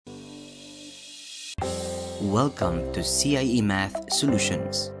Welcome to CIE Math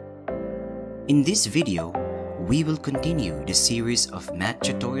Solutions. In this video, we will continue the series of math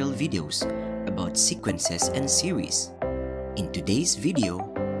tutorial videos about sequences and series. In today's video,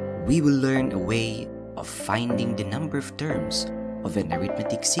 we will learn a way of finding the number of terms of an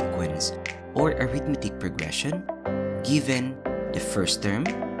arithmetic sequence or arithmetic progression given the first term,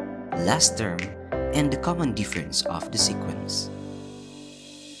 last term, and the common difference of the sequence.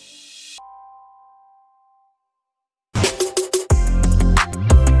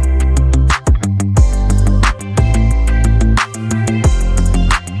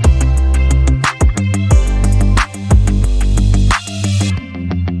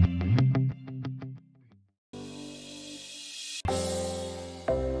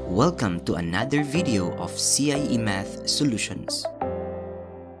 Welcome to another video of CIE Math Solutions.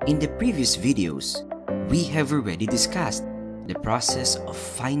 In the previous videos, we have already discussed the process of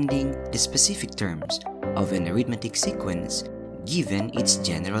finding the specific terms of an arithmetic sequence given its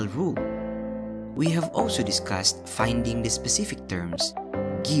general rule. We have also discussed finding the specific terms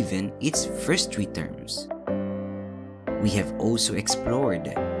given its first three terms. We have also explored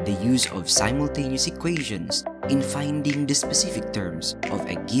the use of simultaneous equations in finding the specific terms of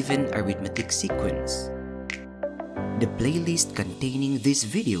a given arithmetic sequence. The playlist containing these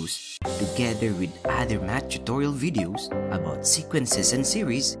videos, together with other math tutorial videos about sequences and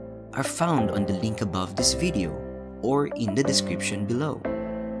series, are found on the link above this video or in the description below.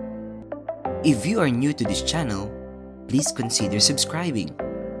 If you are new to this channel, please consider subscribing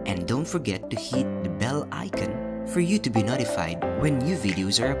and don't forget to hit the bell icon for you to be notified when new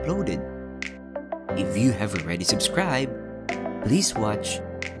videos are uploaded. If you have already subscribed, please watch,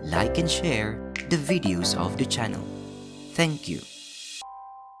 like and share the videos of the channel. Thank you.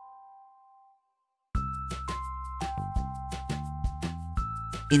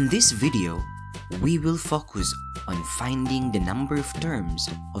 In this video, we will focus on finding the number of terms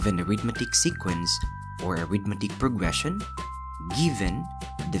of an arithmetic sequence or arithmetic progression given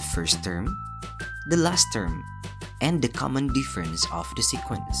the first term, the last term, and the common difference of the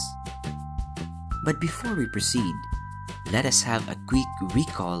sequence. But before we proceed, let us have a quick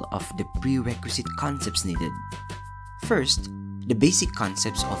recall of the prerequisite concepts needed. First, the basic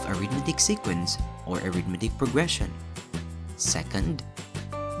concepts of arithmetic sequence or arithmetic progression. Second,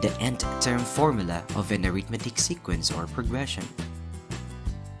 the nth term formula of an arithmetic sequence or progression.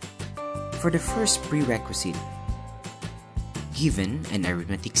 For the first prerequisite, given an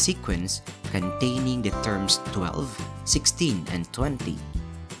arithmetic sequence containing the terms 12, 16, and 20,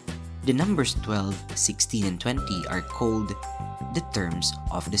 the numbers 12, 16, and 20 are called the terms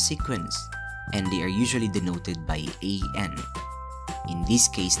of the sequence, and they are usually denoted by AN. In this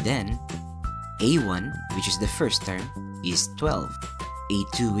case then, A1, which is the first term, is 12,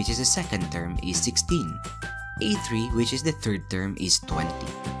 A2, which is the second term, is 16, A3, which is the third term, is 20.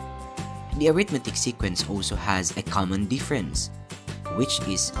 The arithmetic sequence also has a common difference, which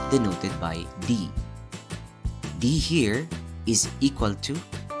is denoted by D. D here is equal to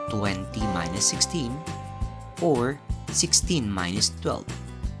 20 minus 16 or 16 minus 12.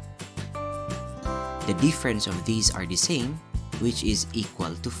 The difference of these are the same, which is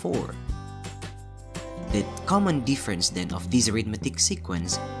equal to 4. The common difference then of this arithmetic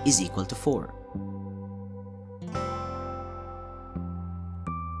sequence is equal to 4.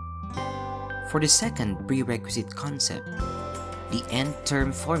 For the second prerequisite concept, the nth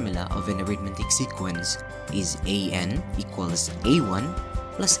term formula of an arithmetic sequence is AN equals A1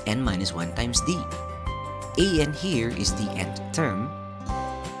 plus n minus 1 times D. AN here is the nth term,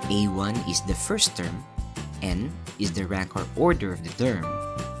 A1 is the first term, n is the rank or order of the term,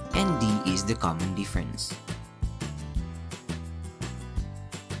 and D is the common difference.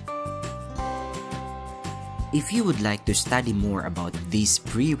 If you would like to study more about these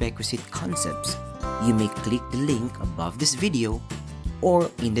prerequisite concepts, you may click the link above this video or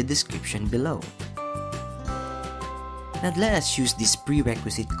in the description below. Now let us use these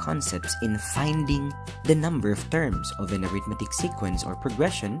prerequisite concepts in finding the number of terms of an arithmetic sequence or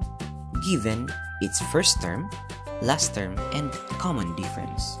progression given its first term, last term, and common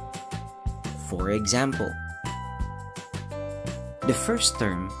difference. For example, the first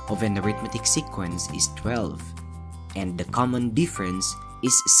term of an arithmetic sequence is 12, and the common difference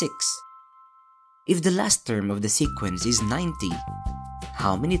is 6. If the last term of the sequence is 90,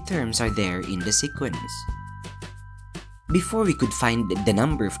 how many terms are there in the sequence? Before we could find the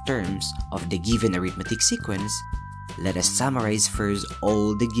number of terms of the given arithmetic sequence, let us summarize first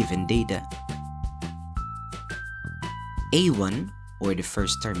all the given data. A1, or the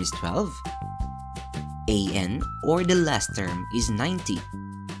first term, is 12. AN, or the last term, is 90.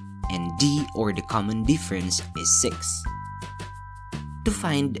 and d, or the common difference, is 6. To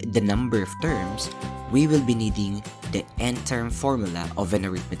find the number of terms, we will be needing the n-term formula of an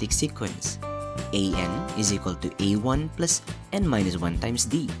arithmetic sequence. an is equal to a1 plus n minus 1 times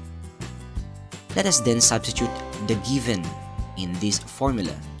d. Let us then substitute the given in this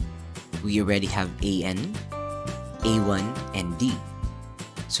formula. We already have an, a1, and d.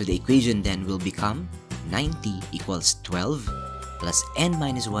 So the equation then will become 90 equals 12 plus n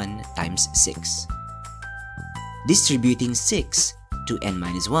minus 1 times 6. Distributing 6 to n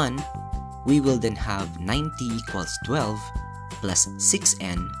minus 1, we will then have 90 equals 12 plus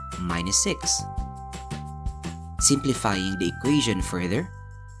 6n minus 6. Simplifying the equation further,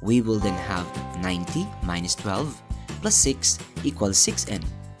 we will then have 90 minus 12 plus 6 equals 6n.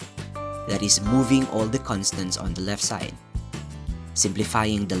 That is moving all the constants on the left side.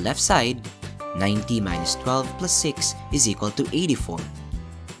 Simplifying the left side, 90 minus 12 plus 6 is equal to 84.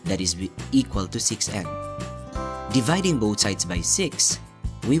 That is equal to 6n. Dividing both sides by 6,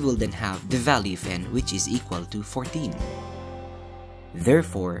 we will then have the value of n, which is equal to 14.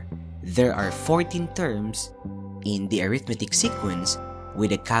 Therefore, there are 14 terms in the arithmetic sequence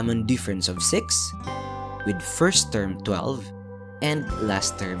with a common difference of 6, with first term 12 and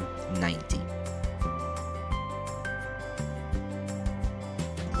last term 90.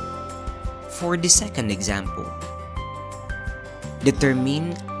 For the second example,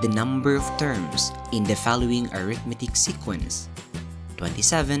 determine the number of terms in the following arithmetic sequence: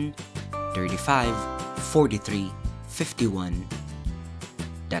 27, 35, 43, 51, ...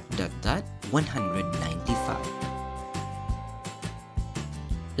 195.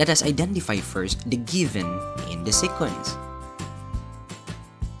 Let us identify first the given in the sequence.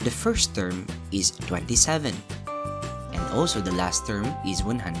 The first term is 27, and also the last term is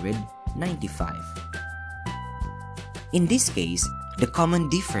 195. In this case, the common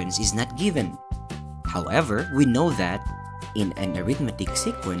difference is not given. However, we know that in an arithmetic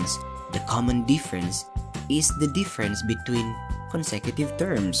sequence, the common difference is the difference between consecutive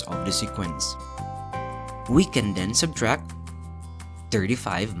terms of the sequence. We can then subtract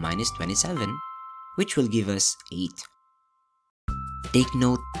 35 minus 27, which will give us 8. Take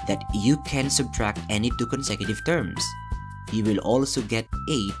note that you can subtract any two consecutive terms. You will also get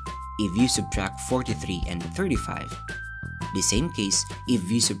 8 if you subtract 43 and 35. The same case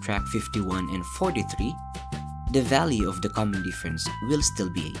if you subtract 51 and 43, the value of the common difference will still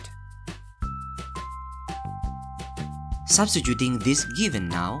be 8. Substituting this given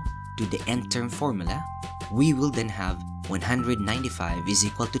now to the n-term formula, we will then have 195 is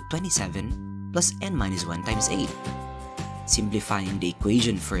equal to 27 plus n minus 1 times 8. Simplifying the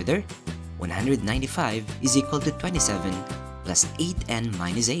equation further, 195 is equal to 27 plus 8n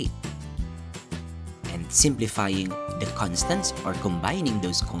minus 8. And simplifying the constants or combining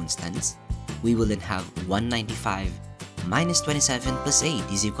those constants, we will then have 195 minus 27 plus 8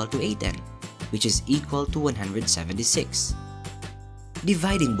 is equal to 8n, which is equal to 176.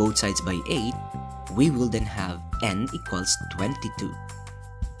 Dividing both sides by 8, we will then have n equals 22.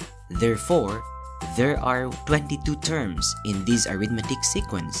 Therefore, there are 22 terms in this arithmetic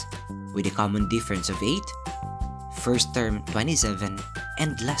sequence with a common difference of 8, first term 27,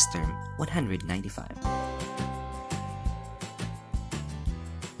 and last term 195.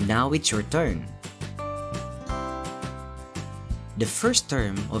 Now it's your turn. The first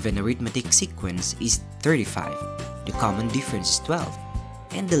term of an arithmetic sequence is 35, the common difference is 12,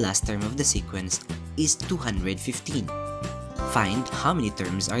 and the last term of the sequence is 215. Find how many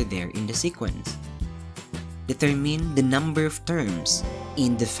terms are there in the sequence. Determine the number of terms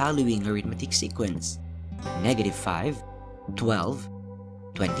in the following arithmetic sequence: -5, 12,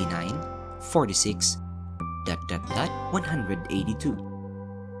 29, 46, ... 182.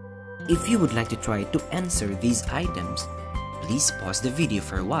 If you would like to try to answer these items, please pause the video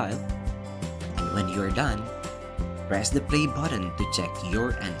for a while, and when you are done, press the play button to check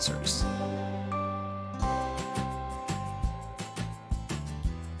your answers.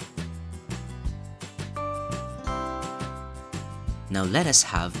 Now let us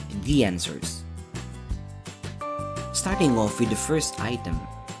have the answers. Starting off with the first item,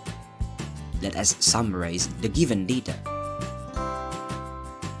 let us summarize the given data.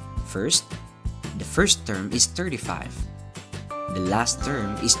 First, the first term is 35, the last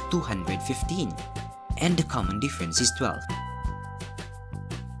term is 215, and the common difference is 12.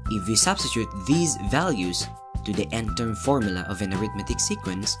 If we substitute these values to the n-term formula of an arithmetic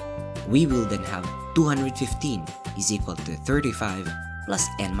sequence, we will then have 215 is equal to 35 plus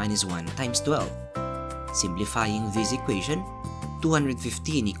n minus 1 times 12. Simplifying this equation,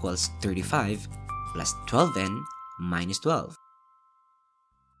 215 equals 35 plus 12n minus 12.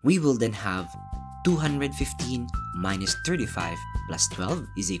 We will then have 215 minus 35 plus 12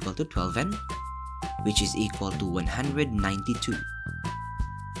 is equal to 12n, which is equal to 192.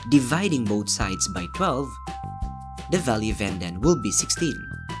 Dividing both sides by 12, the value of n then will be 16.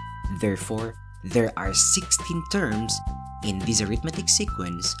 Therefore, there are 16 terms in this arithmetic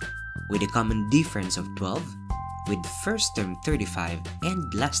sequence with a common difference of 12, with first term 35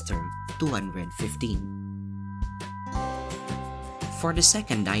 and last term 215. For the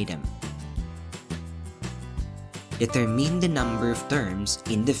second item, determine the number of terms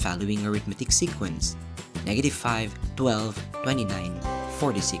in the following arithmetic sequence: -5, 12, 29,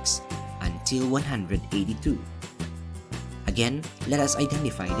 46, until 182. Again, let us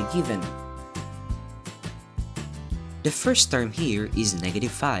identify the given. The first term here is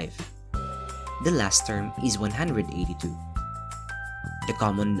 -5. The last term is 182. The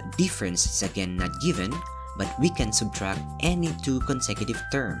common difference is again not given, but we can subtract any two consecutive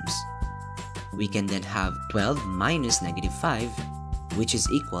terms. We can then have 12 minus -5, which is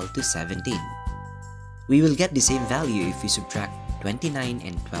equal to 17. We will get the same value if we subtract 29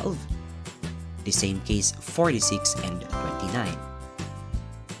 and 12. The same case 46 and 29.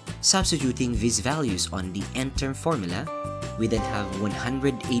 Substituting these values on the nth term formula, we then have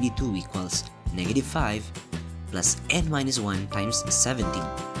 182 equals -5 plus n minus 1 times 17,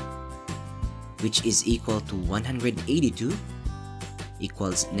 which is equal to 182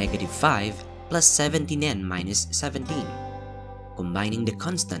 equals -5 plus 17n minus 17. Combining the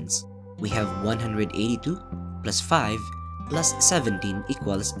constants, we have 182 plus 5 plus 17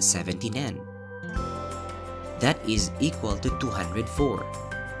 equals 17n. That is equal to 204.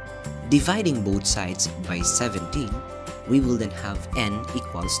 Dividing both sides by 17, we will then have n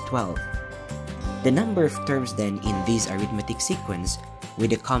equals 12. The number of terms then in this arithmetic sequence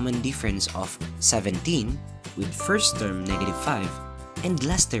with a common difference of 17 with first term -5 and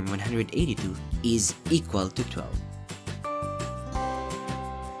last term 182 is equal to 12.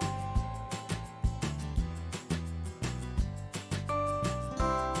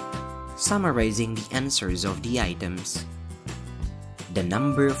 Summarizing the answers of the items, the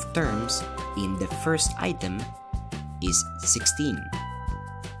number of terms in the first item is 16,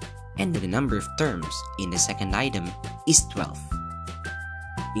 and the number of terms in the second item is 12.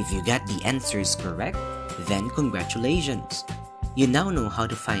 If you got the answers correct, then congratulations! You now know how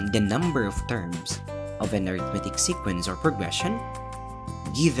to find the number of terms of an arithmetic sequence or progression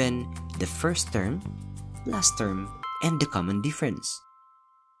given the first term, last term, and the common difference.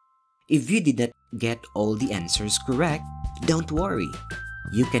 If you did not get all the answers correct, don't worry,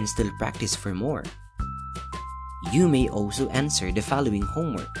 you can still practice for more. You may also answer the following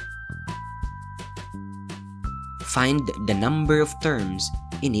homework. Find the number of terms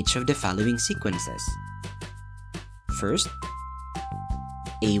in each of the following sequences. First,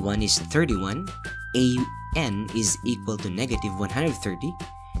 A1 is 31, AN is equal to -130,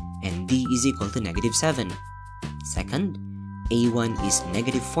 and D is equal to -7. Second, A1 is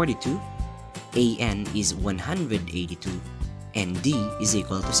 -42, AN is 182, and D is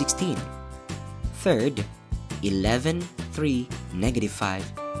equal to 16. Third, 11, 3, -5,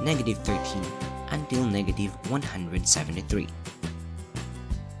 -13, until -173.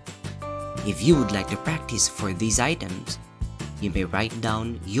 If you would like to practice for these items, you may write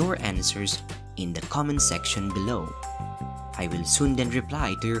down your answers in the comment section below. I will soon then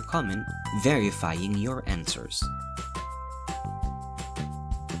reply to your comment verifying your answers.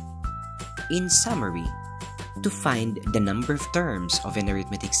 In summary, to find the number of terms of an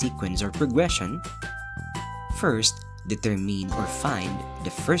arithmetic sequence or progression, first, determine or find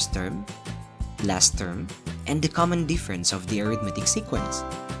the first term, last term, and the common difference of the arithmetic sequence.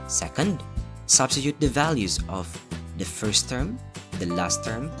 Second, substitute the values of the first term, the last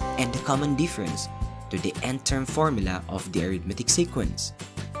term, and the common difference to the nth term formula of the arithmetic sequence,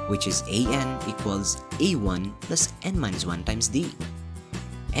 which is an equals a1 plus n minus 1 times d.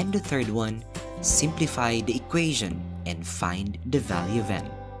 And the third one, simplify the equation and find the value of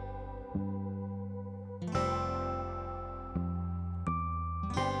n.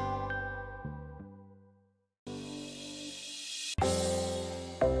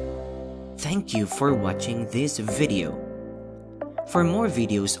 Thank you for watching this video. For more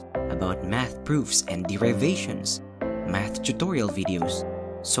videos about math proofs and derivations, math tutorial videos,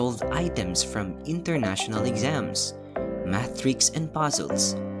 solved items from international exams, math tricks and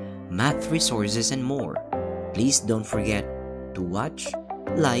puzzles, math resources, and more, please don't forget to watch,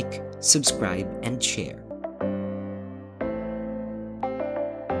 like, subscribe, and share.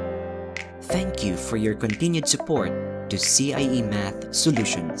 Thank you for your continued support to CIE Math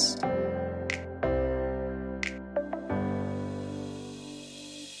Solutions.